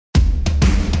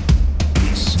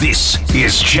This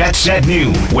is Jets at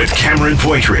Noon with Cameron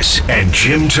Poitras and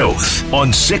Jim Toth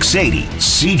on 680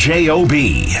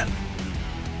 CJOB.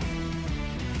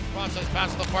 Process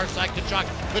pass to the far side. Kachuk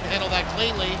couldn't handle that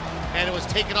cleanly, and it was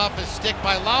taken off his stick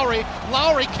by Lowry.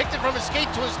 Lowry kicked it from his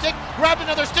skate to his stick, grabbed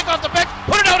another stick off the bench,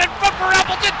 put it out in front for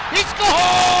Appleton. He scored!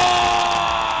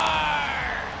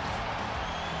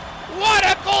 What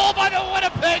a goal by the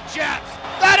Winnipeg Jets!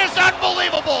 That is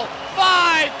unbelievable!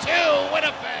 5-2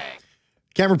 Winnipeg!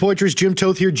 Cameron Poitras, Jim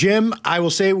Toth here. Jim, I will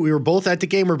say we were both at the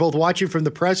game. We were both watching from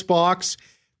the press box.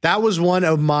 That was one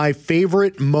of my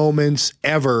favorite moments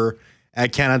ever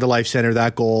at Canada Life Center.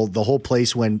 That goal, the whole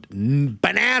place went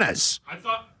bananas.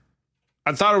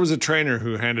 I thought it was a trainer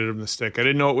who handed him the stick. I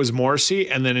didn't know it was Morrissey.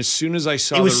 And then as soon as I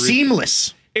saw it was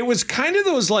seamless. It was kind of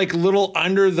those like little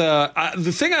under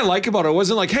the thing I like about it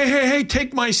wasn't like, hey,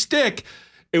 take my stick.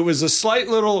 It was a slight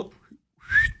little,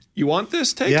 you want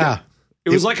this? Take it. It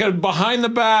was like a behind the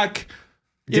back,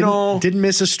 didn't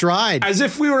miss a stride. As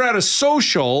if we were at a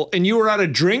social and you were out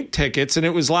of drink tickets and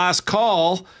it was last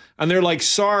call and they're like,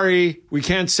 sorry, we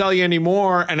can't sell you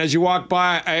anymore. And as you walk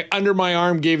by, I under my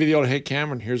arm gave you the old, hey,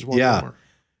 Cameron, here's one more.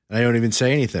 And I don't even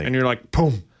say anything. And you're like,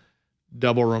 boom,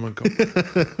 double rum and coke.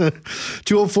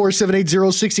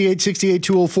 204-780-6868,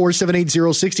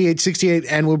 204-780-6868.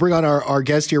 And we'll bring on our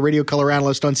guest here, radio color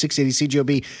analyst on 680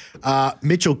 CJOB,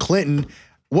 Mitchell Clinton.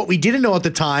 What we didn't know at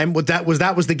the time was that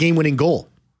was the game-winning goal.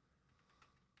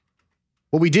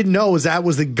 What we didn't know is that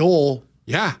was the goal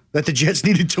that the Jets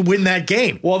needed to win that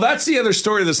game. Well, that's the other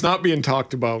story that's not being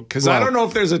talked about because I don't know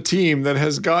if there's a team that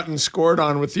has gotten scored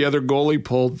on with the other goalie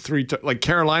pulled three times. Like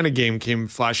Carolina game came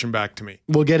flashing back to me.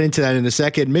 We'll get into that in a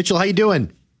second. Mitchell, how you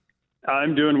doing?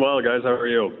 I'm doing well, guys. How are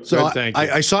you? So good, thank you.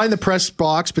 I saw in the press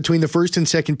box between the first and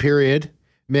second period,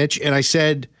 Mitch, and I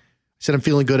said I'm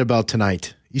feeling good about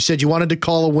tonight. You said you wanted to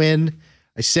call a win.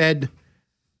 I said,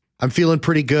 I'm feeling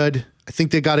pretty good. I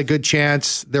think they got a good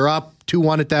chance. They're up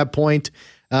 2-1 at that point.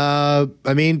 How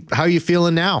are you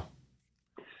feeling now?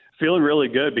 Feeling really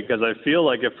good because I feel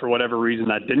like if for whatever reason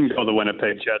that didn't go the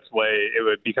Winnipeg Jets' way, it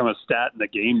would become a stat in the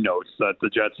game notes that the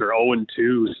Jets are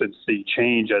 0-2 since the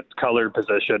change at color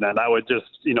position. And I would just,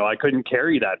 I couldn't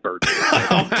carry that burden.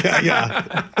 Okay,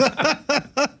 yeah.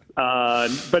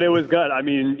 But it was good. I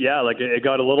mean, it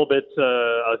got a little bit,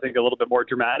 I think a little bit more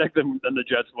dramatic than the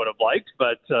Jets would have liked.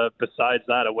 But besides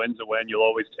that, a win's a win. You'll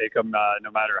always take them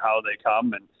no matter how they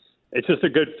come. And it's just a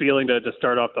good feeling to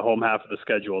start off the home half of the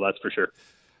schedule. That's for sure.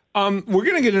 We're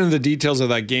going to get into the details of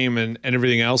that game and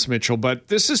everything else, Mitchell, but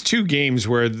this is two games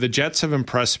where the Jets have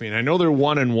impressed me. And I know they're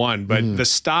 1-1, but the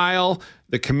style,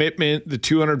 the commitment, the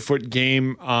 200-foot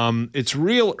game, it's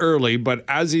real early, but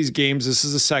as these games, this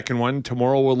is the second one.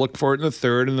 Tomorrow we'll look for it in the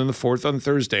third and then the fourth on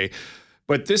Thursday.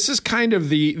 But this is kind of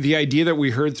the idea that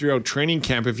we heard throughout training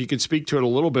camp, if you could speak to it a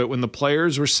little bit, when the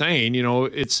players were saying,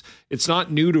 it's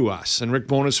not new to us. And Rick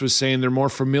Bowness was saying they're more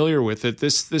familiar with it.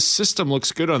 This system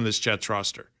looks good on this Jets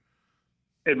roster.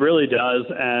 It really does,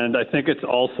 and I think it's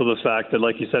also the fact that,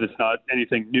 like you said, it's not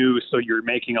anything new, so you're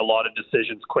making a lot of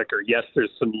decisions quicker. Yes, there's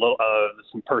some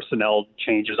personnel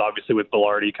changes, obviously, with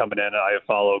Velarde coming in,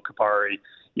 Iafallo, Kapari,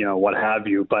 what have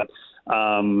you, but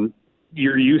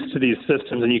you're used to these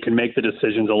systems, and you can make the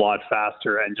decisions a lot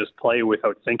faster and just play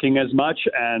without thinking as much,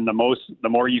 and the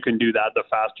more you can do that, the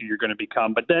faster you're going to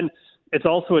become. But then it's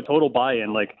also a total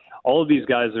buy-in. Like, all of these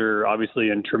guys are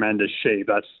obviously in tremendous shape.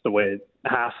 That's the way it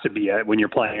has to be when you're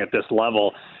playing at this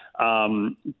level.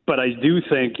 But I do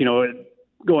think,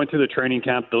 going through the training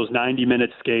camp, those 90-minute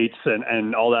skates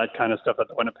and all that kind of stuff that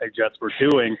the Winnipeg Jets were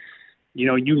doing,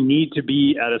 you need to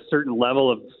be at a certain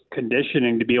level of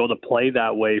conditioning to be able to play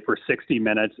that way for 60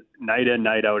 minutes, night in,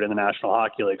 night out in the National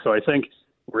Hockey League. So I think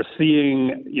we're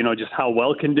seeing, just how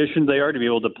well-conditioned they are to be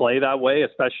able to play that way,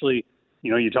 especially –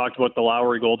 you talked about the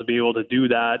Lowry goal, to be able to do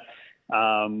that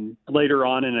later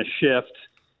on in a shift,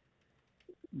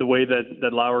 the way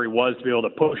that Lowry was to be able to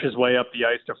push his way up the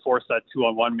ice to force that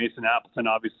 2-on-1. Mason Appleton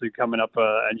obviously coming up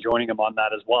and joining him on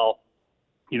that as well.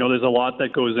 There's a lot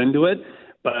that goes into it,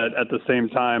 but at the same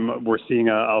time, we're seeing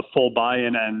a full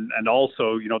buy-in and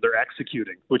also, they're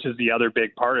executing, which is the other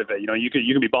big part of it. You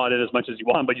can be bought in as much as you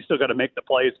want, but you still got to make the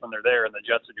plays when they're there, and the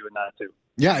Jets are doing that too.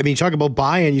 Yeah, you talk about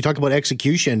buy-in, you talk about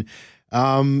execution.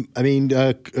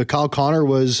 Kyle Connor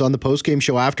was on the postgame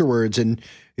show afterwards, and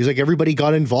he's like, everybody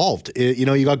got involved.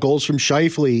 You got goals from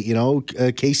Scheifele,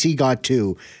 KC got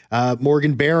 2,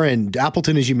 Morgan Barron,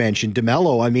 Appleton, as you mentioned,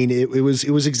 DeMello.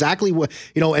 It was exactly what,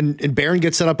 and Barron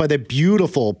gets set up by that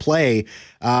beautiful play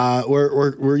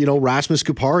where Rasmus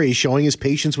Kupari is showing his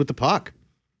patience with the puck.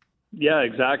 Yeah,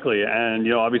 exactly.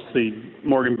 And, obviously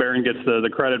Morgan Barron gets the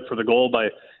credit for the goal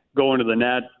by going to the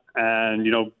net. and,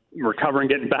 recovering,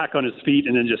 getting back on his feet,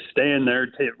 and then just staying there,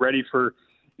 ready for,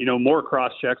 more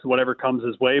cross checks, whatever comes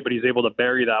his way, but he's able to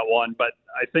bury that one. But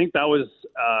I think that was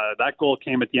that goal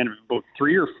came at the end of about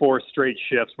 3 or 4 straight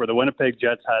shifts where the Winnipeg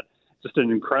Jets had just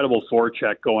an incredible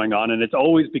forecheck going on. And it's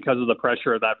always because of the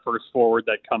pressure of that first forward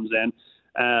that comes in,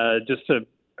 just to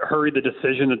hurry the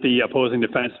decision that the opposing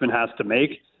defenseman has to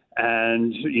make.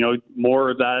 And,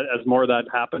 more of that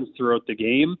happens throughout the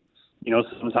game.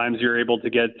 Sometimes you're able to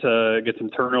get some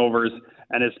turnovers,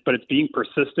 and it's being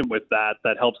persistent with that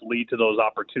helps lead to those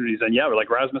opportunities. And yeah, like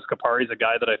Rasmus Kupari is a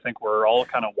guy that I think we're all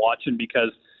kind of watching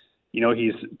because,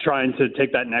 he's trying to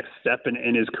take that next step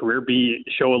in his career,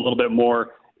 show a little bit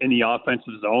more in the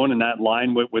offensive zone, and that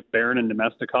line with Barron and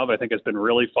Nemestikov, I think has been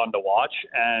really fun to watch.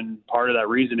 And part of that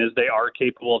reason is they are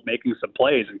capable of making some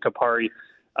plays, and Kupari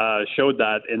showed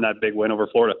that in that big win over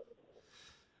Florida.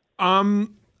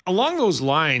 Along those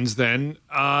lines, then,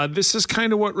 this is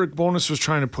kind of what Rick Bowness was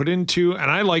trying to put into,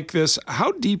 and I like this.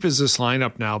 How deep is this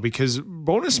lineup now? Because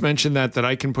Bowness mentioned that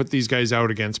I can put these guys out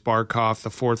against Barkov,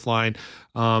 the fourth line,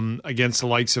 against the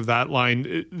likes of that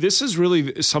line. This is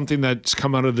really something that's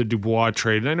come out of the Dubois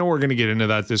trade, and I know we're going to get into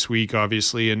that this week,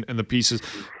 obviously, and the pieces.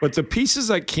 But the pieces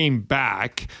that came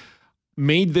back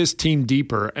made this team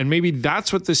deeper, and maybe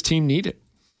that's what this team needed.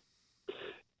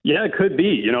 Yeah, it could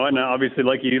be, and obviously,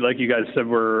 like you guys said,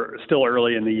 we're still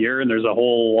early in the year, and there's a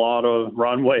whole lot of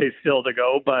runway still to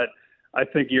go. But I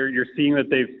think you're seeing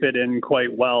that they've fit in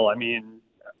quite well. I mean,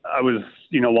 I was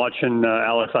watching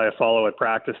Alex Iafallo at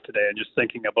practice today, and just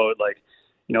thinking about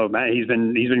man, he's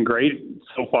been great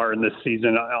so far in this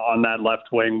season on that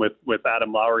left wing with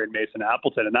Adam Lowry and Mason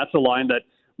Appleton, and that's a line that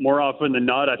more often than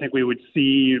not, I think we would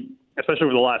see, especially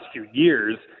over the last few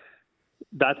years.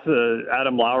 That's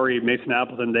Adam Lowry, Mason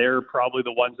Appleton. They're probably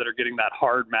the ones that are getting that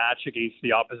hard match against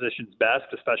the opposition's best,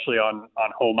 especially on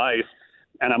home ice.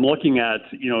 And I'm looking at,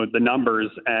 the numbers,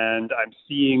 and I'm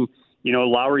seeing,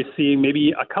 Lowry seeing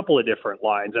maybe a couple of different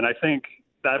lines. And I think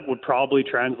that would probably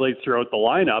translate throughout the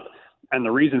lineup. And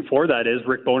the reason for that is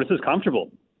Rick Bowness is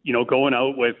comfortable, going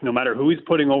out with no matter who he's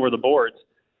putting over the boards.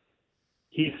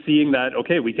 He's seeing that,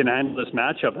 okay, we can handle this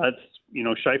matchup. That's,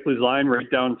 Scheifele's line right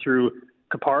down through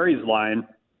Kupari's line.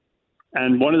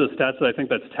 And one of the stats that I think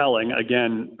that's telling,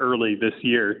 again, early this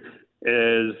year,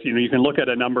 is, you can look at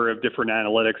a number of different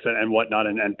analytics and whatnot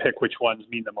and pick which ones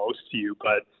mean the most to you.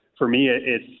 But for me,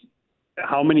 it's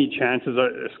how many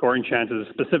scoring chances,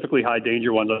 specifically high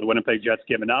danger ones, are the Winnipeg Jets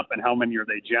given up, and how many are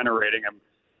they generating? And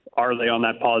are they on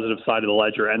that positive side of the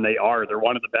ledger? And they are. They're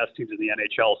one of the best teams in the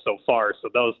NHL so far. So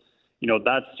those,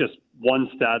 that's just one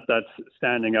stat that's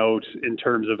standing out in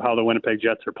terms of how the Winnipeg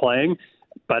Jets are playing.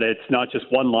 But it's not just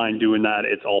one line doing that;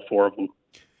 it's all four of them.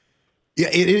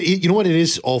 Yeah, you know what? It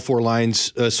is all four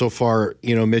lines so far,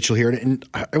 Mitchell here. And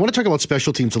I want to talk about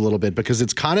special teams a little bit because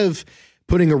it's kind of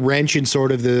putting a wrench in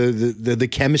sort of the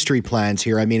chemistry plans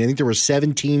here. I mean, I think there were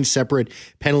 17 separate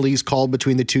penalties called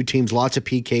between the two teams, lots of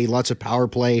PK, lots of power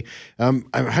play.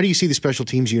 How do you see the special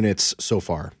teams units so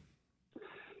far?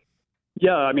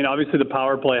 Yeah, I mean, obviously the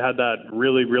power play had that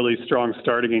really, really strong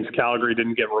start against Calgary,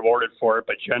 didn't get rewarded for it,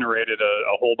 but generated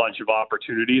a whole bunch of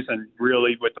opportunities. And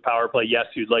really with the power play, yes,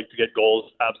 you'd like to get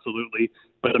goals, absolutely.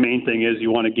 But the main thing is you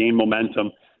want to gain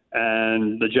momentum.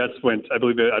 And the Jets went, I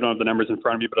don't have the numbers in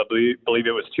front of me, but I believe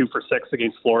it was 2 for 6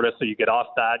 against Florida. So you get off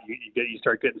that, you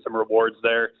start getting some rewards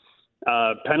there.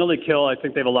 Penalty kill, I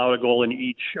think they've allowed a goal in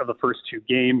each of the first 2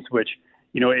 games, which,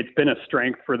 it's been a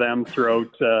strength for them throughout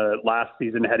last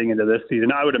season heading into this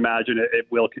season. I would imagine it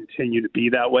will continue to be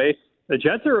that way. The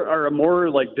Jets are a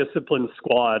more disciplined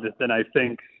squad than I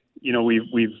think,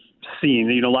 we've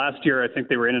seen. Last year, I think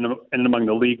they were in and among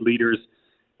the league leaders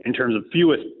in terms of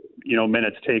fewest,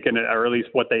 minutes taken, or at least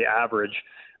what they average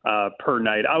per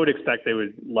night. I would expect they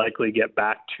would likely get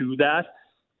back to that.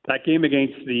 That game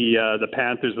against the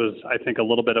Panthers was, I think, a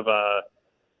little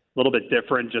bit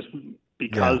different just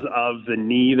because of the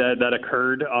knee that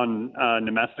occurred on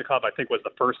Nemestikov, I think was the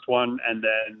first one. And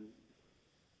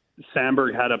then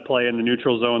Samberg had a play in the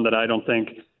neutral zone that I don't think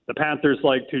the Panthers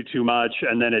liked too much.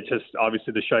 And then it just,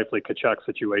 obviously the Scheifele-Tkachuk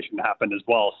situation happened as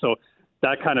well. So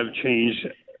that kind of changed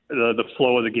the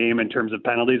flow of the game in terms of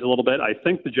penalties a little bit. I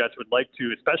think the Jets would like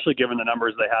to, especially given the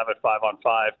numbers they have at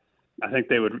 5-on-5, I think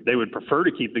they would prefer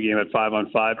to keep the game at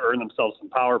 5-on-5, earn themselves some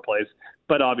power plays.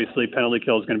 But obviously, penalty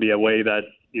kill is going to be a way that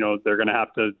they're going to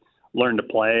have to learn to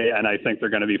play, and I think they're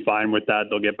going to be fine with that.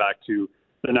 They'll get back to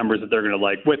the numbers that they're going to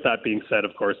like. With that being said,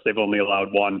 of course, they've only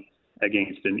allowed 1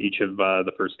 against in each of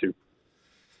the first 2.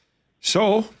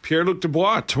 So, Pierre-Luc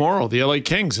Dubois tomorrow, the LA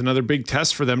Kings, another big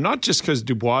test for them, not just because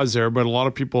Dubois is there, but a lot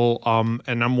of people,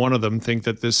 and I'm one of them, think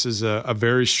that this is a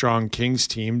very strong Kings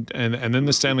team. And then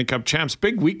the Stanley Cup champs.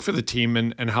 Big week for the team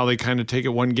and how they kind of take it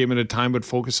one game at a time, but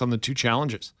focus on the two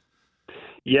challenges.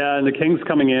 Yeah, and the Kings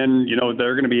coming in,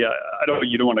 they're going to be,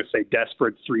 you don't want to say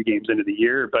desperate 3 games into the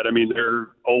year, but I mean, they're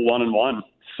 0-1-1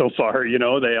 so far.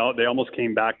 They almost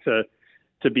came back to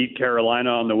beat Carolina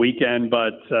on the weekend,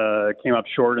 but came up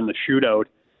short in the shootout.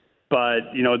 But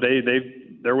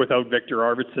they're without Victor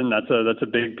Arvidsson. That's a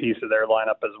big piece of their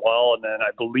lineup as well. And then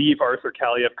I believe Arthur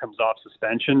Kaliev comes off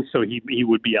suspension, so he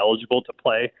would be eligible to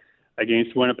play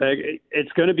against Winnipeg.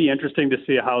 It's going to be interesting to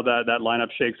see how that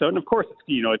lineup shakes out. And of course,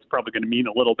 it's probably going to mean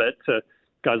a little bit to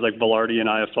guys like Velarde and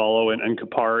Iafallo and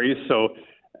Kupari. So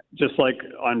just like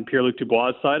on Pierre-Luc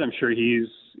Dubois' side, I'm sure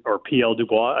or PL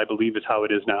Dubois, I believe is how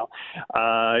it is now.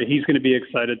 He's going to be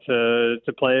excited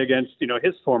to play against,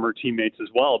 his former teammates as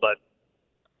well. But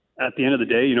at the end of the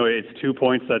day, it's 2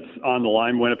 points that's on the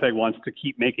line. Winnipeg wants to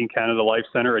keep making Canada Life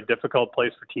Center a difficult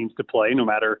place for teams to play, no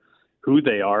matter who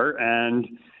they are. And,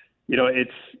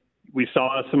 we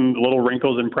saw some little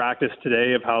wrinkles in practice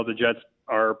today of how the Jets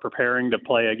are preparing to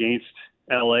play against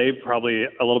LA, probably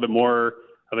a little bit more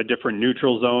of a different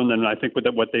neutral zone than I think with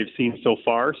what they've seen so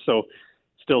far. So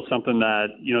still something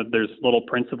that, there's little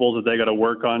principles that they got to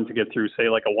work on to get through, say,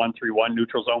 like a 1-3-1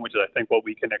 neutral zone, which is, I think, what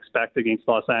we can expect against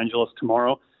Los Angeles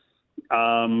tomorrow.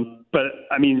 But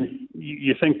I mean,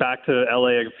 you think back to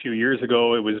LA a few years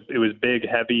ago, it was big,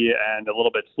 heavy, and a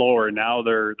little bit slower. Now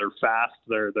they're fast.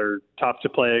 They're tough to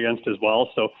play against as well.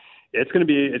 So it's going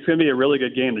to be a really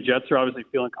good game. The Jets are obviously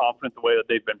feeling confident the way that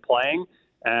they've been playing,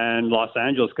 and Los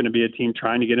Angeles is going to be a team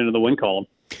trying to get into the win column.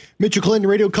 Mitchell Clinton,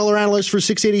 radio color analyst for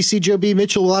 680 CJOB.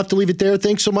 Mitchell, we'll have to leave it there.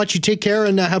 Thanks so much. You take care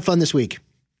and have fun this week.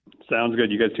 Sounds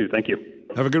good. You guys too. Thank you.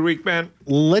 Have a good week, man.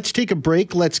 Let's take a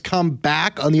break. Let's come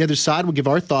back on the other side. We'll give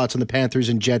our thoughts on the Panthers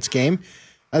and Jets game.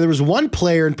 There was one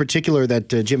player in particular that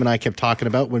Jim and I kept talking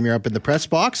about when we were up in the press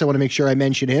box. I want to make sure I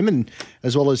mention him, and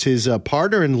as well as his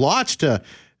partner, and lots to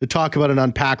talk about and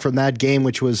unpack from that game,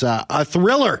 which was a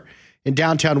thriller in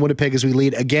downtown Winnipeg as we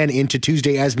lead again into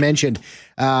Tuesday, as mentioned.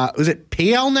 Was it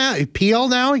PL now? PL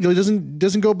now? He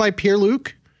doesn't go by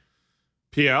Pierre-Luc?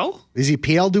 PL? Is he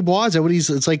PL Dubois? Is that what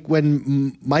it's like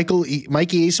when Mikey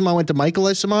Eyssimont went to Michael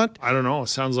Eyssimont? I don't know. It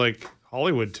sounds like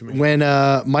Hollywood to me. When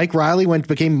Mike Riley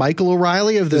became Michael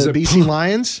O'Reilly of the BC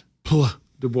Lions?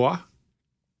 Dubois?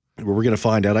 Well, we're going to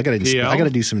find out. I got to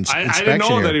do some inspection I didn't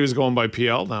know here. that he was going by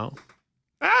PL now.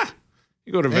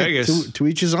 You go to Vegas. To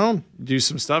each his own. Do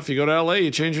some stuff. You go to LA,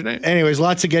 you change your name. Anyways,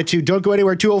 lots to get to. Don't go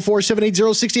anywhere.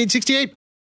 204-780-6868.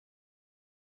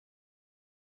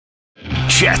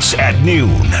 Jets at noon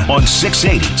on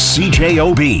 680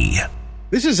 CJOB.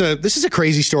 This is a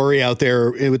crazy story out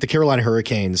there with the Carolina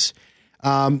Hurricanes.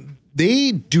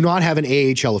 They do not have an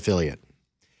AHL affiliate.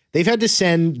 They've had to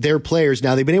send their players.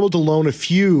 Now, they've been able to loan a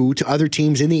few to other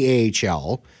teams in the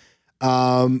AHL,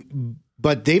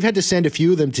 but they've had to send a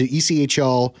few of them to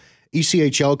ECHL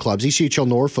clubs, ECHL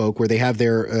Norfolk, where they have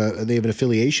an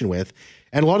affiliation with.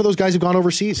 And a lot of those guys have gone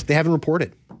overseas. They haven't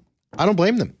reported. I don't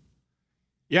blame them.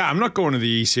 Yeah, I'm not going to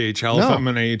the ECHL if I'm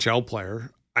an AHL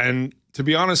player. And to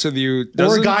be honest with you,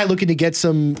 or a guy looking to get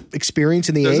some experience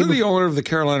in the doesn't the owner of the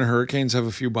Carolina Hurricanes have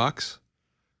a few bucks?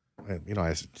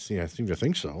 I seem to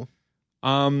think so.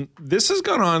 This has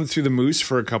gone on through the Moose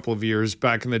for a couple of years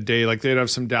back in the day. Like they'd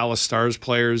have some Dallas Stars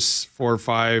players, 4 or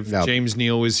 5. Yep. James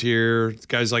Neal was here,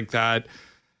 guys like that.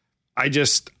 I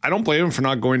don't blame him for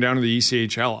not going down to the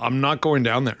ECHL. I'm not going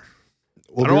down there.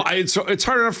 Well, it's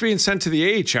hard enough being sent to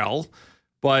the AHL,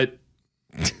 but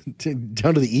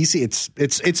down to the EC,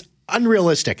 it's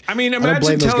unrealistic. I mean,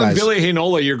 imagine telling Billy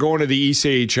Heinola you're going to the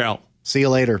ECHL. See you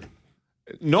later.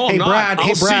 No, I'm not. Brad,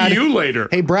 I'll see you later.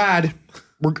 Hey, Brad.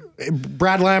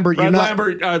 Brad Lambert.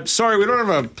 Lambert, sorry, we don't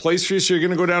have a place for you, so you're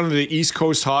going to go down to the East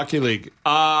Coast Hockey League.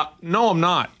 No, I'm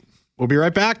not. We'll be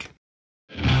right back.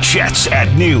 Jets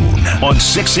at noon on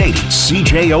 680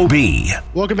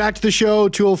 CJOB. Welcome back to the show,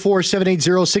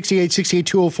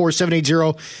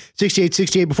 204-780-6868,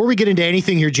 204-780-6868. Before we get into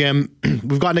anything here, Jim,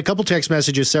 we've gotten several text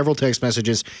messages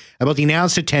about the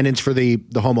announced attendance for the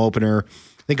home opener.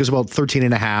 I think it was about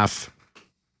 13.5.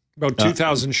 About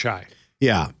 2,000 shy.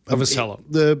 Yeah. Of a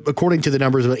sellout. According to the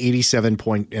numbers, about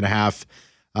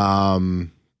 87.5%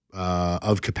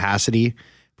 of capacity.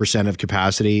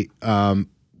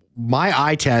 My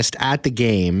eye test at the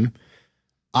game,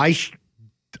 I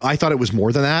thought it was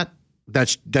more than that.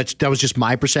 That was just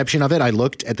my perception of it. I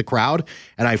looked at the crowd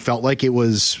and I felt like it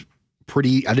was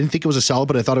I didn't think it was a sellout,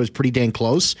 but I thought it was pretty dang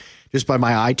close just by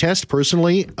my eye test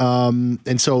personally.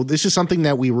 And so this is something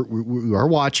that we are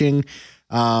watching.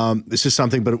 This is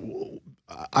something, but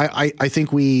I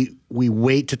think we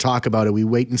wait to talk about it. We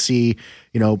wait and see,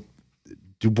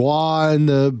 Dubois and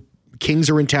the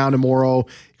Kings are in town tomorrow.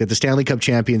 You got the Stanley Cup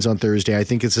champions on Thursday. I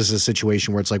think this is a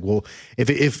situation where it's like, well,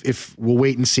 if we'll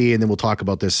wait and see, and then we'll talk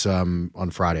about this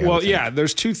on Friday. Well, yeah,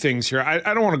 there's two things here.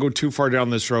 I don't want to go too far down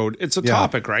this road. It's a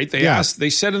topic, right? They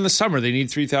said in the summer they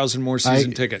need 3,000 more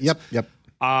season tickets. Yep.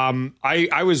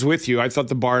 I was with you. I thought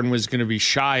the barn was going to be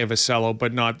shy of a sellout,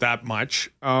 but not that much.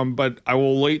 But I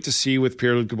will wait to see with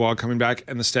Pierre-Luc Dubois coming back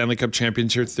and the Stanley Cup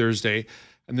champions here Thursday,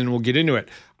 and then we'll get into it.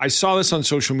 I saw this on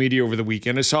social media over the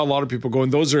weekend. I saw a lot of people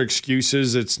going, those are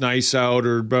excuses. It's nice out,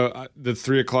 or the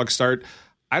 3 o'clock start.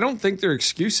 I don't think they're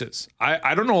excuses.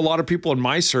 I don't know a lot of people in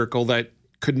my circle that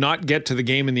could not get to the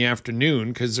game in the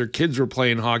afternoon because their kids were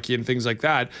playing hockey and things like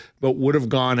that, but would have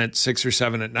gone at 6 or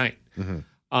 7 at night. Mm-hmm.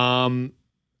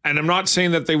 And I'm not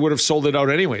saying that they would have sold it out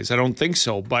anyways. I don't think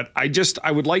so. But I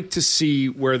would like to see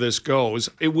where this goes.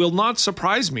 It will not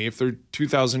surprise me if they're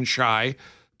 2,000 shy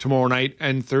tomorrow night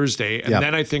and Thursday. And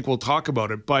then I think we'll talk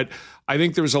about it. But I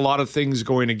think there's a lot of things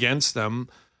going against them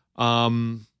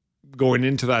going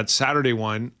into that Saturday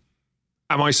one.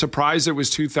 Am I surprised it was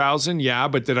 2,000? Yeah,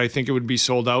 but did I think it would be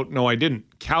sold out? No, I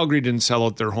didn't. Calgary didn't sell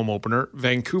out their home opener.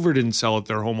 Vancouver didn't sell out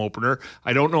their home opener.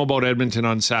 I don't know about Edmonton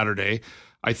on Saturday.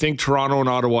 I think Toronto and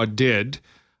Ottawa did.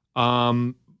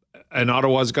 And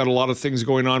Ottawa's got a lot of things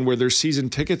going on where their season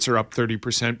tickets are up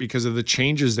 30% because of the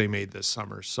changes they made this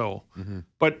summer. So,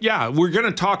 But yeah, we're going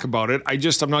to talk about it. I'm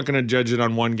not going to judge it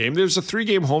on one game. There's a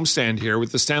 3-game homestand here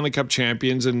with the Stanley Cup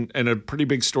champions and a pretty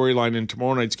big storyline in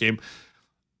tomorrow night's game.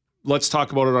 Let's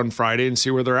talk about it on Friday and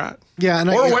see where they're at. Yeah,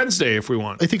 or Wednesday if we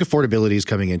want. I think affordability is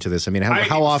coming into this. I mean,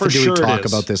 how often do we talk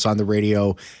about this on the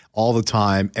radio all the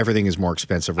time? Everything is more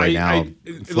expensive right now.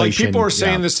 Like people are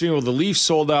saying this to me, well, the Leafs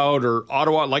sold out, or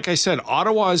Ottawa. Like I said,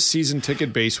 Ottawa's season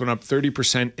ticket base went up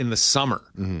 30% in the summer.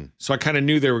 Mm-hmm. So I kind of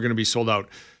knew they were going to be sold out.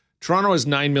 Toronto has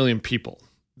 9 million people.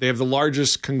 They have the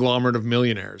largest conglomerate of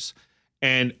millionaires.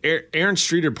 And Aaron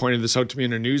Streeter pointed this out to me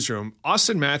in a newsroom.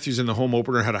 Austin Matthews in the home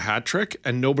opener had a hat trick,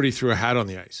 and nobody threw a hat on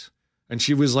the ice. And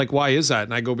she was like, why is that?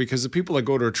 And I go, because the people that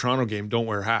go to a Toronto game don't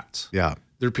wear hats. Yeah.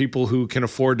 They're people who can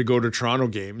afford to go to Toronto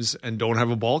games and don't have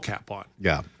a ball cap on.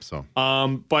 Yeah. So,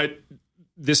 but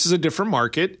this is a different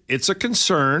market. It's a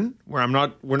concern where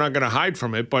we're not going to hide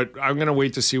from it, but I'm going to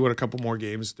wait to see what a couple more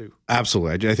games do.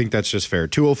 Absolutely. I think that's just fair.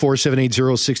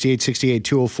 204-780-6868,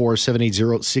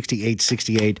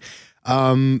 204-780-6868.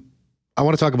 I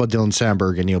want to talk about Dylan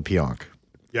Samberg and Neil Pionk.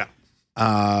 Yeah.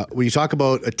 When you talk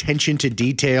about attention to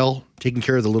detail, taking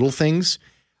care of the little things,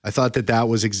 I thought that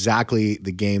was exactly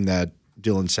the game that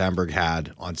Dylan Samberg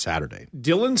had on Saturday.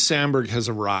 Dylan Samberg has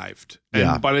arrived.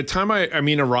 And by the time I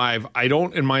arrive, I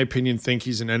don't, in my opinion, think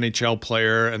he's an NHL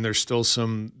player, and there's still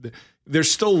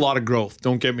a lot of growth.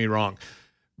 Don't get me wrong.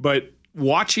 But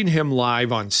watching him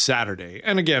live on Saturday,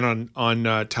 and again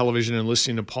on television and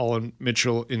listening to Paul and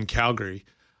Mitchell in Calgary,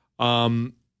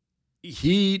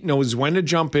 he knows when to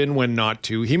jump in, when not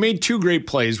to. He made 2 great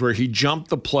plays where he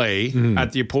jumped the play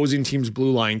at the opposing team's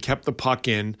blue line, kept the puck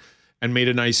in, and made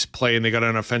a nice play, and they got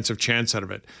an offensive chance out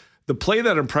of it. The play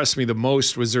that impressed me the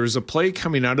most was there was a play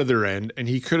coming out of their end, and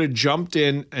he could have jumped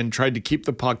in and tried to keep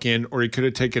the puck in, or he could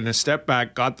have taken a step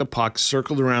back, got the puck,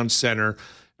 circled around center,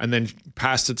 and then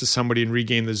passed it to somebody and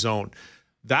regained the zone.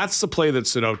 That's the play that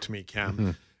stood out to me,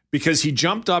 Cam, because he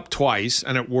jumped up twice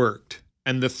and it worked.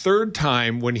 And the third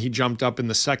time when he jumped up in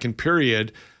the second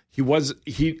period, it was a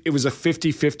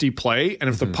 50-50 play. And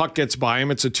if the puck gets by him,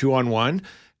 it's a 2-on-1.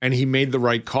 And he made the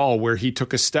right call where he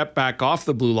took a step back off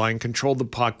the blue line, controlled the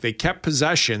puck. They kept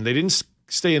possession. They didn't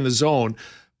stay in the zone,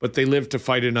 but they lived to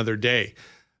fight another day.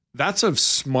 That's a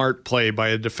smart play by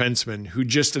a defenseman who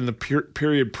just in the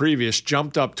period previous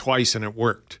jumped up twice and it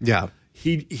worked. Yeah.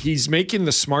 He's making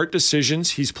the smart decisions.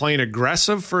 He's playing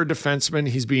aggressive for a defenseman.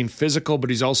 He's being physical,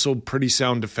 but he's also pretty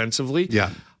sound defensively.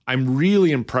 Yeah. I'm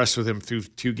really impressed with him through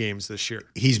 2 games this year.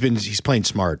 He's playing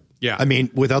smart. Yeah. I mean,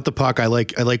 without the puck, I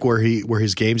like where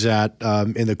his game's at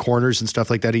in the corners and stuff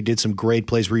like that. He did some great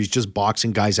plays where he's just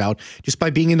boxing guys out just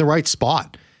by being in the right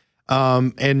spot.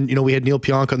 And we had Neil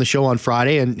Pionk on the show on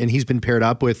Friday, and he's been paired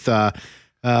up with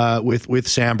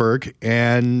Samberg,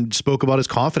 and spoke about his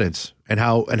confidence and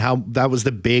how that was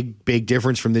the big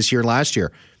difference from this year and last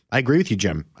year. I agree with you,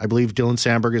 Jim. I believe Dylan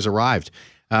Samberg has arrived.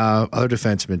 Other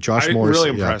defenseman, Josh Morrissey.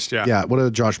 Really impressed. Yeah. What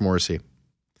about Josh Morrissey?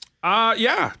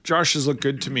 Josh has looked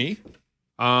good to me. He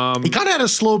kind of had a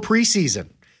slow preseason.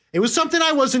 It was something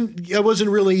I wasn't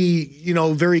really,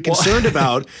 very concerned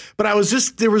about, but I was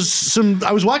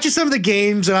watching some of the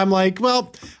games and I'm like,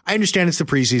 well, I understand it's the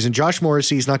preseason. Josh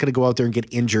Morrissey is not going to go out there and get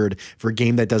injured for a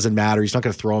game that doesn't matter. He's not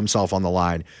going to throw himself on the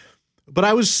line. But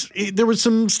there was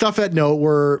some stuff at note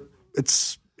where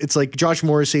it's like Josh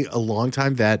Morrissey, a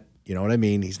longtime vet, you know what I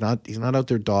mean? He's not out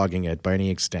there dogging it by any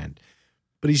extent,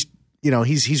 but he's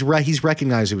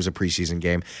recognized it was a preseason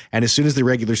game, and as soon as the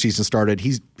regular season started,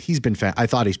 I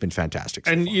thought he's been fantastic.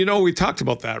 And we talked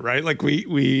about that, right? Like we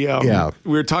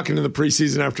were talking in the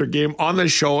preseason after a game on the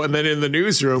show, and then in the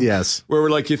newsroom, yes, where we're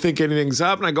like, you think anything's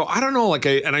up? And I go, I don't know.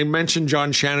 And I mentioned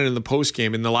John Shannon in the post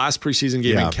game in the last preseason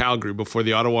game in Calgary before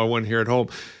the Ottawa one here at home.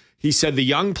 He said the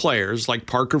young players like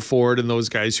Parker Ford and those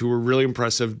guys who were really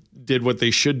impressive did what they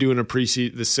should do in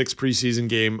the sixth preseason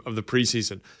game of the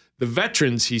preseason. The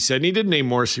veterans, he said, and he didn't name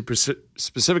Morrissey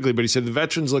specifically, but he said the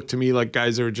veterans look to me like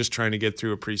guys that were just trying to get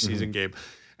through a preseason game.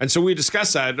 And so we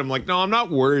discussed that. And I'm like, no, I'm not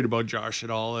worried about Josh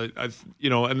at all.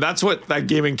 And that's what that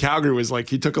game in Calgary was like.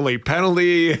 He took a late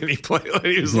penalty and he played.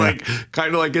 He was like,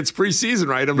 kind of like, it's preseason,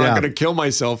 right? I'm not going to kill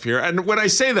myself here. And when I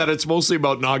say that, it's mostly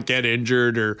about not get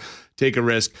injured or take a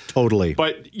risk. Totally.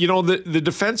 But, the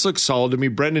defense looks solid to me.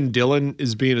 Brendan Dillon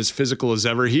is being as physical as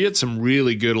ever. He had some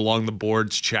really good along the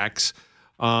boards checks.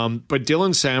 But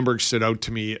Dylan Samberg stood out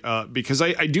to me because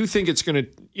I do think it's going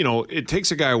to, it takes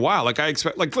a guy a while. Like I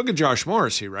expect, look at Josh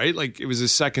Morrissey, right? Like it was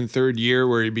his second, third year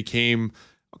where he became,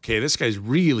 okay, this guy's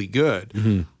really good.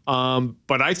 Mm-hmm.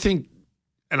 But I think,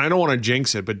 and I don't want to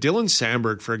jinx it, but Dylan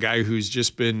Samberg, for a guy who's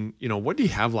just been, what did he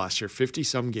have last year?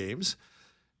 50-some games.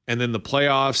 And then the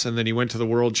playoffs, and then he went to the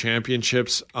World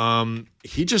Championships.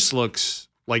 He just looks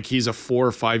like he's a 4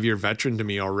 or 5 year veteran to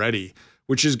me already,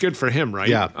 which is good for him, right?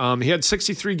 Yeah. He had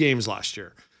 63 games last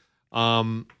year.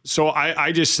 So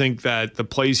I just think that the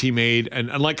plays he made, and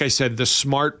like I said, the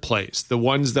smart plays, the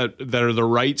ones that are the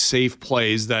right, safe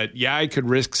plays that, I could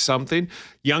risk something.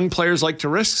 Young players like to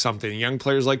risk something. Young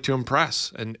players like to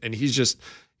impress. And he's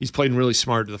played really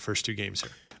smart in the first 2 games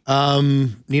here.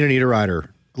 Nino Niederreiter,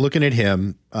 looking at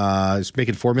him, he's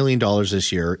making $4 million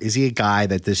this year. Is he a guy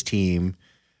that this team,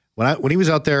 when he was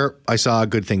out there, I saw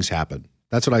good things happen.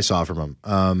 That's what I saw from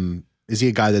him. Is he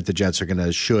a guy that the Jets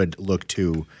should look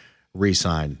to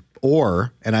re-sign?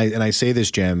 Or, and I say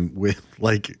this, Jim, with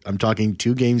I'm talking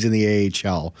 2 games in the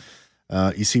AHL.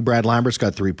 You see Brad Lambert's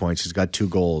got 3 points. He's got 2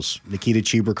 goals. Nikita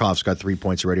Chibrakov's got 3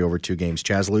 points already over 2 games.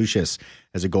 Chaz Lucius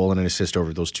has a goal and an assist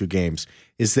over those 2 games.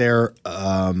 Is there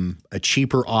a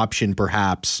cheaper option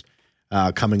perhaps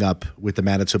coming up with the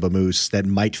Manitoba Moose that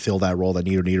might fill that role that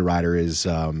Nino Niederreiter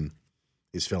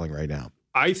is filling right now?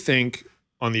 I think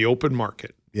on the open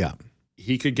market,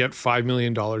 he could get $5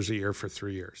 million a year for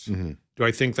 3 years. Mm-hmm. Do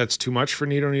I think that's too much for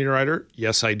Nino Niederreiter?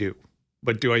 Yes, I do.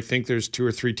 But do I think there's 2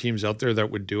 or 3 teams out there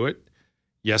that would do it?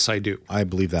 Yes, I do. I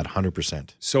believe that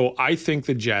 100%. So I think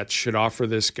the Jets should offer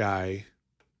this guy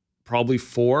probably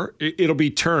 4. It'll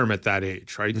be term at that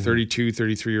age, right? Mm-hmm. 32,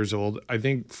 33 years old. I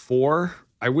think 4.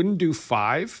 I wouldn't do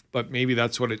 5, but maybe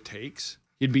that's what it takes.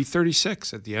 He'd be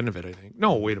 36 at the end of it, I think.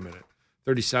 No, wait a minute.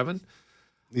 37?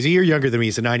 He's a year younger than me.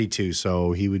 He's a 92,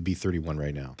 so he would be 31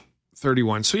 right now.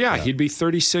 31. So, he'd be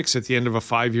 36 at the end of a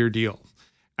 5-year deal.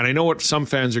 And I know what some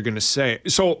fans are going to say.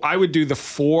 So I would do the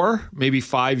 4, maybe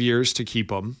 5 years to keep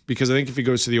him, because I think if he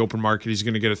goes to the open market, he's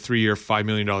going to get a 3-year, $5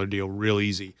 million deal real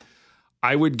easy.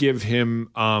 I would give him,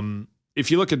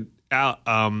 if you look at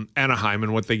Anaheim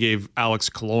and what they gave Alex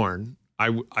Killorn,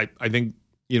 I think,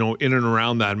 in and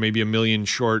around that, maybe $1 million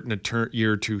short and a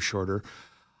year or 2 shorter.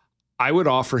 I would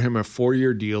offer him a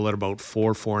 4-year deal at about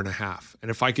 4.5. And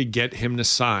if I could get him to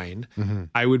sign,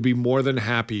 I would be more than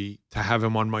happy to have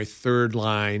him on my 3rd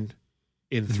line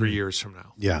in 3 years from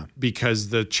now. Yeah. Because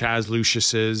the Chaz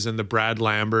Luciuses and the Brad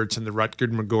Lamberts and the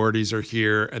Rutger McGortys are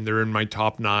here and they're in my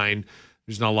top 9.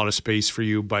 There's not a lot of space for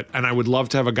you, and I would love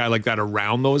to have a guy like that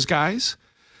around those guys.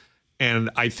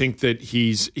 And I think that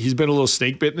he's been a little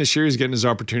snake bitten this year. He's getting his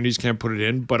opportunities, can't put it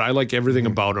in, but I like everything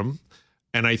about him.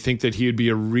 And I think that he would be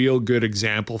a real good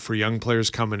example for young players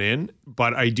coming in.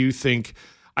 But I do think,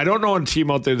 I don't know a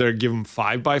team out there that give him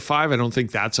 5x5. I don't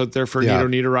think that's out there for Nino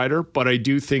Niederreiter. But I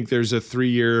do think there's a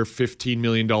 3-year, $15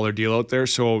 million deal out there.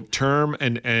 So term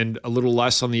and a little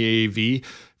less on the AAV.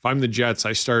 If I'm the Jets,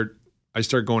 I start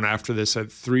going after this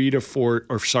at 4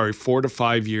 to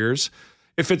 5 years.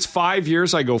 If it's 5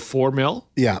 years, I go $4 million.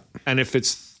 Yeah. And if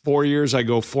it's 4 years, I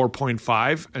go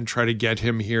 4.5 and try to get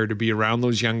him here to be around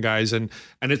those young guys. And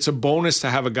it's a bonus to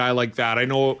have a guy like that. I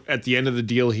know at the end of the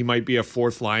deal, he might be a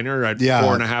 4th liner at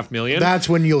 $4.5 million. That's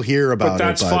when you'll hear about it. But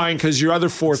that's fine, because your other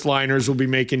 4th liners will be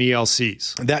making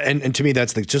ELCs. And to me,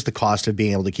 that's just the cost of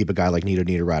being able to keep a guy like Nino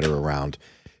Niederreiter around.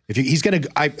 he's going to,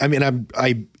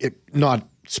 I not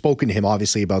spoken to him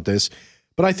obviously about this,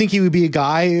 but I think he would be a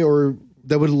guy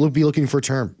that would be looking for a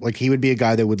term. Like he would be a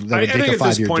guy that would take a 5-year deal. I think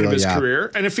at this point of his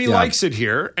career, and if he likes it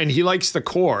here and he likes the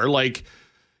core, like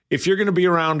if you're going to be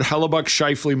around Hellebuck,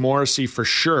 Scheifele, Morrissey for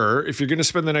sure, if you're going to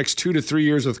spend the next 2 to 3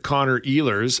 years with Connor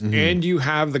Ehlers and you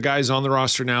have the guys on the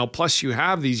roster now, plus you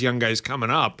have these young guys coming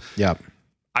up. Yeah.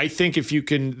 I think if you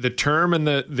can, the term and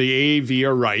the AAV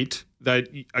are right, that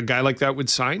a guy like that would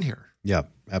sign here. Yeah,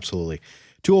 absolutely.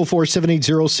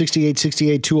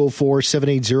 204-780-6868,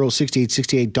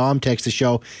 204-780-6868. Dom texts the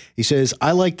show. He says,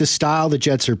 I like the style the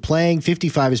Jets are playing.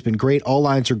 55 has been great. All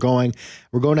lines are going.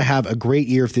 We're going to have a great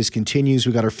year if this continues.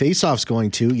 We got our faceoffs going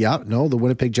too. Yeah, no, the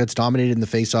Winnipeg Jets dominated in the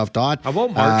faceoff dot. How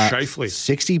about Mark Scheifele?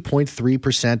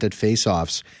 60.3% at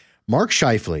faceoffs. Mark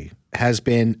Scheifele has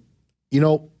been,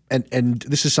 and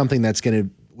this is something that's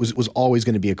was always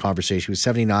going to be a conversation. He was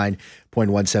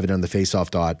 79.17 on the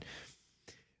faceoff dot.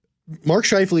 Mark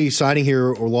Scheifele signing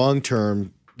here or long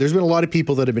term, there's been a lot of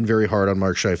people that have been very hard on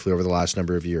Mark Scheifele over the last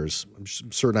number of years. I'm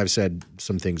certain I've said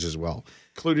some things as well.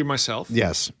 Including myself.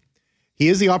 Yes. He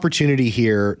has the opportunity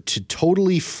here to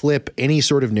totally flip any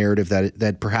sort of narrative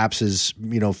that perhaps is,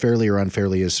 fairly or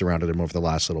unfairly has surrounded him over the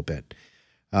last little bit.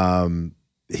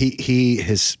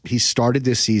 He started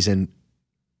this season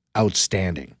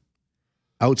outstanding.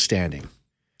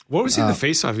 What was he in the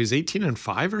faceoff? He was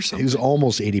 18-5 or something? He was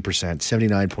almost 80%,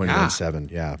 79.17.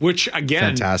 Yeah. Which,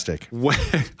 again, fantastic.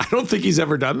 I don't think he's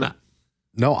ever done that.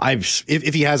 No,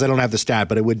 if he has, I don't have the stat,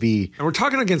 but it would be. And we're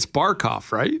talking against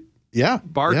Barkov, right? Yeah.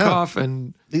 Barkov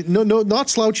and. No, not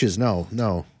slouches. No.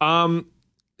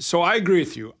 So I agree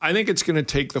with you. I think it's going to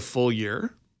take the full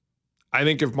year. I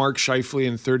think if Mark Scheifele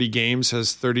in 30 games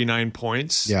has 39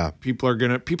 points, people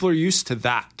are used to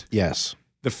that. Yes.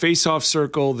 The face-off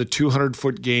circle, the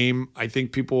 200-foot game, I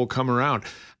think people will come around.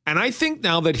 And I think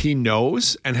now that he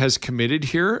knows and has committed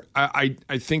here, I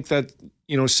think that,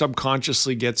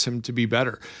 subconsciously gets him to be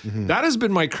better. Mm-hmm. That has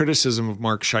been my criticism of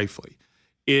Mark Scheifele,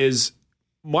 is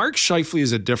Mark Scheifele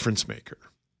is a difference maker.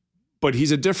 But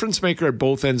he's a difference maker at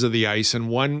both ends of the ice, and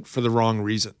one for the wrong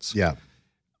reasons. Yeah.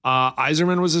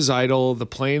 Yzerman was his idol,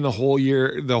 playing the whole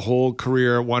year, the whole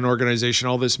career at one organization.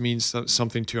 All this means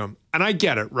something to him. And I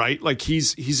get it, right? Like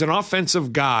he's an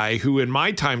offensive guy who in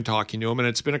my time talking to him, and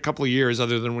it's been a couple of years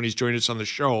other than when he's joined us on the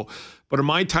show, but in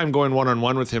my time going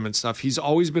one-on-one with him and stuff, he's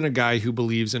always been a guy who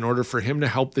believes in order for him to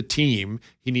help the team,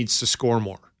 he needs to score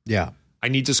more. Yeah. I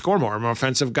need to score more. I'm an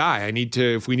offensive guy. I need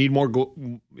to, if we need more goal,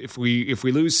 if we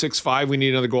lose 6-5, we need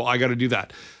another goal. I got to do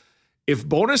that. If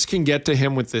Bowness can get to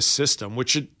him with this system,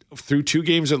 which through 2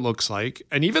 games it looks like,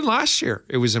 and even last year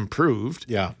it was improved.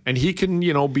 Yeah. And he can, be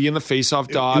in the faceoff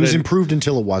dot. It was improved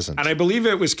until it wasn't. And I believe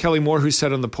it was Kelly Moore who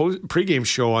said on the pregame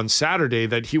show on Saturday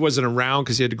that he wasn't around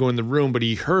because he had to go in the room, but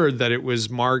he heard that it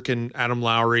was Mark and Adam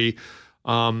Lowry.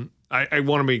 I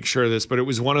want to make sure of this, but it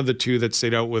was one of the two that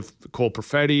stayed out with Cole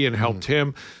Perfetti and helped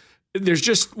him. There's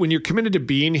just, when you're committed to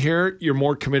being here, you're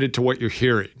more committed to what you're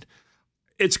hearing.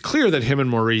 It's clear that him and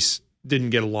Maurice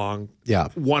didn't get along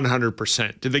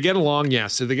 100%. Did they get along?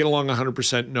 Yes. Did they get along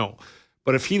 100%? No.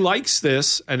 But if he likes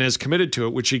this and is committed to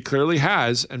it, which he clearly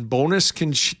has, and Bowness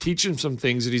can teach him some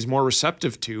things that he's more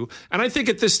receptive to, and I think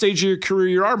at this stage of your career,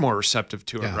 you are more receptive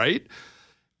to it, right?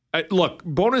 Look,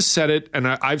 Bowness said it, and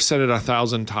I've said it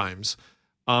 1,000 times,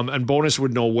 and Bowness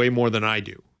would know way more than I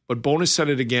do. But Bowness said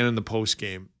it again in the post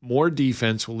game. More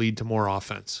defense will lead to more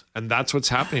offense. And that's what's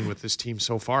happening with this team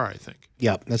so far, I think.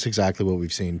 Yeah, that's exactly what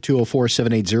we've seen.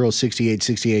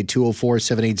 204-780-6868,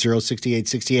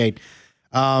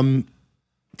 204-780-6868.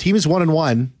 Team is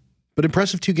 1-1, but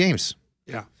impressive 2 games.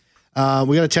 Yeah.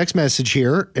 We got a text message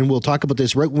here, and we'll talk about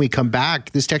this right when we come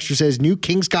back. This texter says, new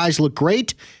Kings guys look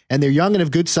great, and they're young and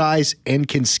of good size and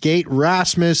can skate.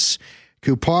 Rasmus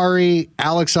Kupari,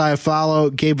 Alex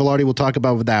Iafallo, Gabe Velarde. We'll talk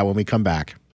about that when we come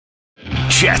back.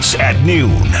 Jets at noon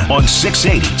on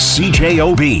 680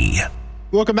 CJOB.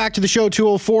 Welcome back to the show,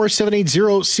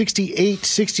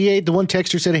 204-780-6868. The one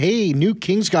texter said, hey, new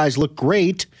Kings guys look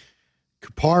great.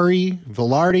 Kupari,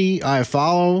 Velarde,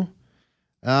 Iafallo.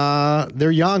 They're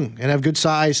young and have good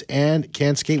size and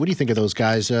can skate. What do you think of those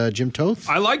guys, Jim Toth?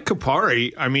 I like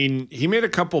Kupari. I mean, he made a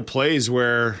couple plays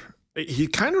where he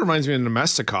kind of reminds me of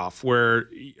Nemestikov, where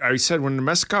I said when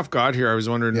Nemestikov got here, I was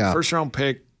wondering, first round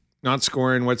pick, not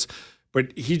scoring,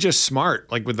 but he's just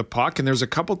smart, like with the puck. And there's a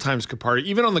couple times Kupari,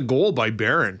 even on the goal by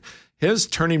Barron, his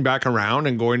turning back around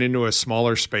and going into a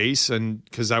smaller space, and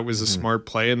because that was a smart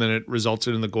play, and then it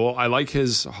resulted in the goal. I like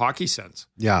his hockey sense.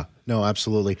 Yeah, no,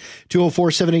 absolutely.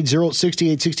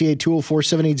 204-780-6868,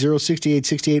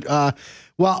 204-780-6868.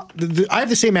 Well, I have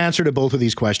the same answer to both of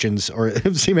these questions, or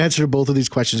the same answer to both of these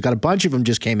questions. Got a bunch of them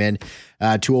just came in.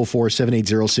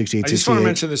 204-780-6868. I just want to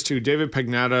mention this too. David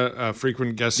Pagnatta,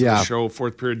 frequent guest of the show,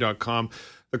 fourthperiod.com.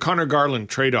 The Connor Garland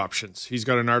trade options. He's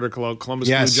got an article out. Columbus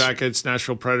Blue Jackets,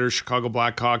 Nashville Predators, Chicago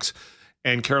Blackhawks,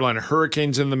 and Carolina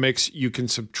Hurricanes in the mix. You can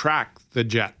subtract the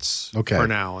Jets for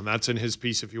now, and that's in his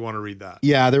piece if you want to read that.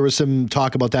 Yeah, there was some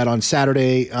talk about that on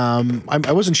Saturday.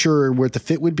 I wasn't sure where the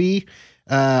fit would be.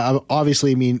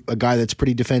 Obviously, I mean, a guy that's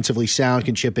pretty defensively sound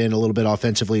can chip in a little bit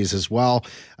offensively as well.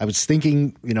 I was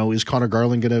thinking, is Connor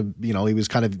Garland going to, he was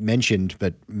kind of mentioned,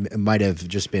 but it might have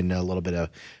just been a little bit of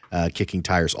kicking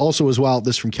tires. Also as well,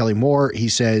 this from Kelly Moore. He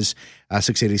says,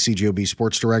 680 CGOB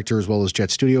sports director as well as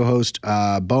Jet studio host.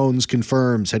 Bones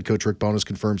confirms, head coach Rick Bones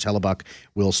confirms Hellebuck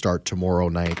will start tomorrow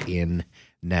night in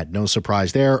net. No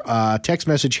surprise there. Text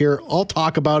message here. I'll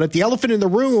talk about it. The elephant in the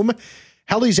room.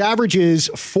 Helly's average is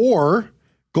 4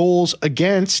 goals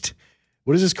against.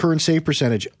 What is his current save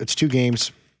percentage? It's 2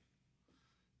 games.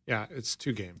 Yeah, it's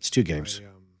 2 games. It's 2 games.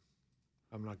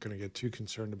 I'm not going to get too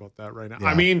concerned about that right now. Yeah.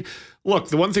 I mean, look,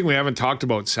 the one thing we haven't talked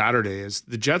about Saturday is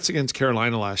the Jets against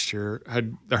Carolina last year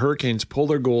had the Hurricanes pull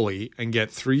their goalie and get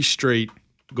 3 straight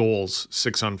goals,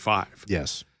 6-on-5.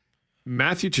 Yes.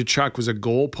 Matthew Tkachuk was a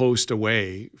goal post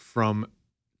away from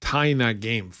tying that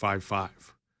game 5-5.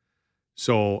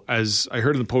 So as I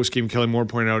heard in the postgame, Kelly Moore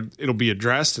pointed out, it'll be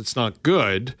addressed. It's not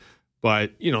good,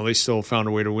 but, they still found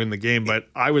a way to win the game. But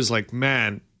I was like,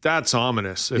 man, that's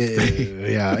ominous.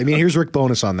 Yeah, I mean, here's Rick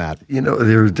Bones on that. There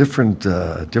were different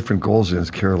goals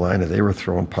against Carolina. They were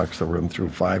throwing pucks that were through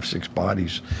 5-6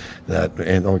 bodies.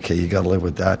 You got to live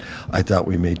with that. I thought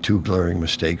we made 2 glaring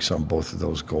mistakes on both of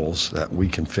those goals that we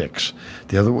can fix.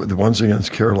 The ones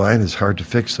against Carolina, is hard to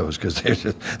fix those because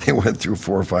they went through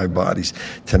 4 or 5 bodies.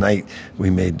 Tonight, we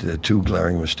made 2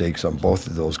 glaring mistakes on both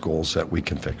of those goals that we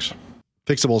can fix.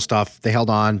 Fixable stuff. They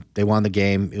held on. They won the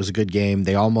game. It was a good game.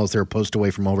 They were a post away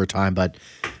from overtime, but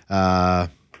I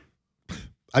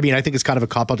think it's kind of a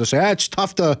cop out to say it's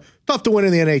tough to win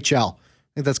in the NHL. I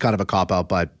think that's kind of a cop out,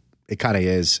 but it kind of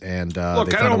is. And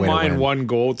look, I don't mind 1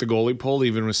 goal with the goalie pull,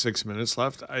 even with 6 minutes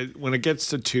left. When it gets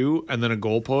to 2 and then a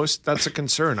goal post, that's a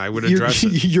concern. I would address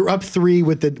it. You're up 3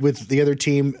 with the other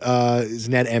team is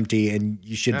net empty, and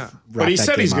you should. Yeah. But he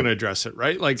said he's going to address it,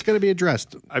 right? Like it's going to be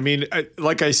addressed. I mean,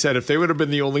 like I said, if they would have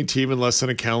been the only team in less than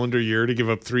a calendar year to give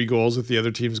up 3 goals with the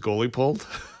other team's goalie pulled.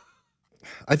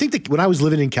 I think that when I was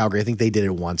living in Calgary, I think they did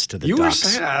it once to the Ducks. You were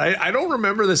saying I don't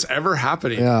remember this ever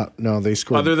happening. Yeah, no, they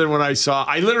scored. Other than when I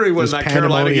literally when that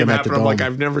Carolina game happened, I'm like,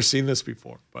 I've never seen this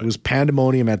before. But. It was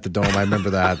pandemonium at the Dome. I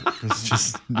remember that.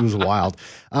 It was wild.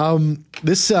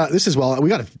 This as well. We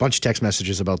got a bunch of text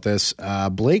messages about this.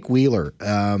 Blake Wheeler,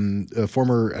 a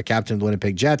former captain of the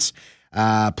Winnipeg Jets,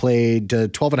 played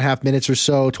 12 and a half minutes or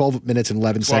so, 12 minutes and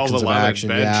 11 seconds of action.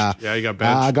 Bench. Yeah, he got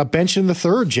benched. Got benched in the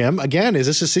third, Jim. Again, is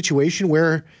this a situation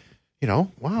where,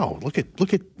 wow, look at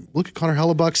Connor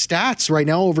Hellebuck's stats right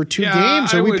now over 2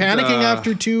 games. Are we panicking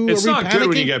after 2? It's not good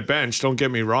when you get benched, don't get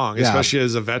me wrong, especially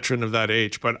as a veteran of that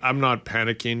age, but I'm not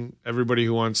panicking. Everybody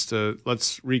who wants to,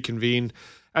 let's reconvene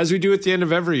as we do at the end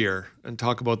of every year and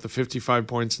talk about the 55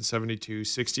 points in 72,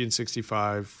 60 and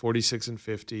 65, 46 and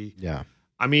 50. Yeah.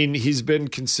 I mean, he's been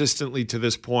consistently to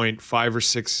this point 5 or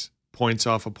 6 points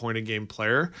off a point a game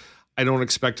player. I don't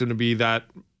expect him to be that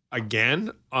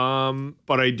again,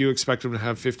 but I do expect him to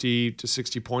have 50 to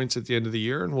 60 points at the end of the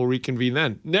year, and we'll reconvene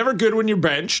then. Never good when you're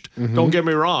benched, don't get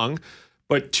me wrong,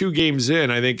 but 2 games in,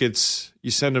 I think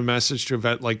you send a message to a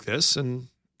vet like this, and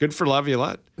good for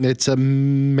Laviolette. It's a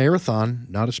marathon,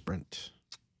 not a sprint.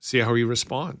 See how he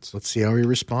responds. Let's see how he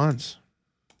responds.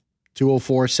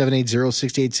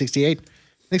 204-780-6868.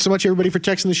 Thanks so much, everybody, for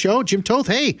texting the show. Jim Toth,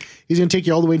 hey, he's going to take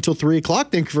you all the way until 3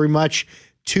 o'clock. Thank you very much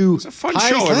to It's a fun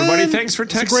show, everybody. Thanks for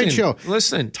texting. It's a great show.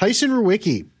 Listen. Tyson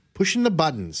Rewicki, pushing the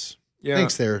buttons. Yeah,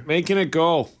 thanks there. Making it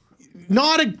go.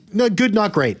 Not good,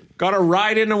 not great. Got a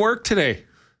ride into work today.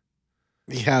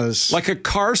 Yeah. Like a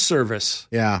car service.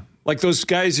 Yeah. Like those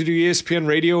guys who do ESPN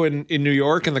radio in New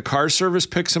York, and the car service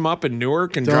picks them up in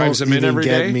Newark and drives them in every day.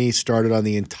 Don't even get me started on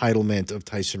the entitlement of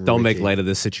Tyson Rewicki. Don't make light of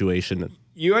this situation.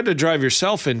 You had to drive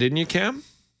yourself in, didn't you, Cam?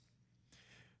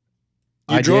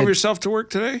 You drove yourself to work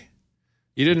today?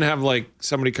 You didn't have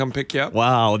somebody come pick you up?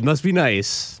 Wow, it must be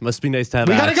nice. Must be nice to have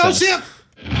We access. gotta go, Zip!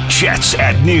 Jets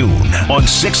at noon on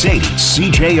 680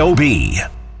 CJOB.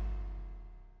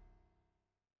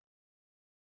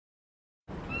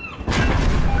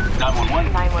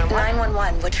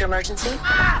 What's your emergency?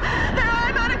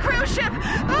 I'm on a cruise ship.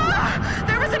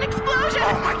 There was an explosion.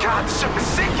 Oh my God, the ship is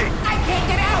sinking. I can't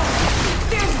get out.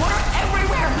 There's water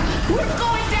everywhere. We're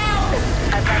going down.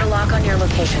 I've got a lock on your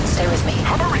location. Stay with me.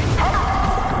 Hurry.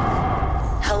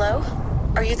 Hello?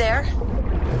 Are you there?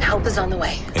 Help is on the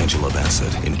way. Angela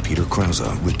Bassett and Peter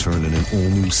Krause return in an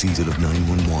all-new season of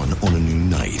 911 on a new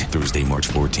night. Thursday, March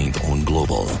 14th on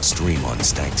Global. Stream on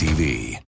Stack TV.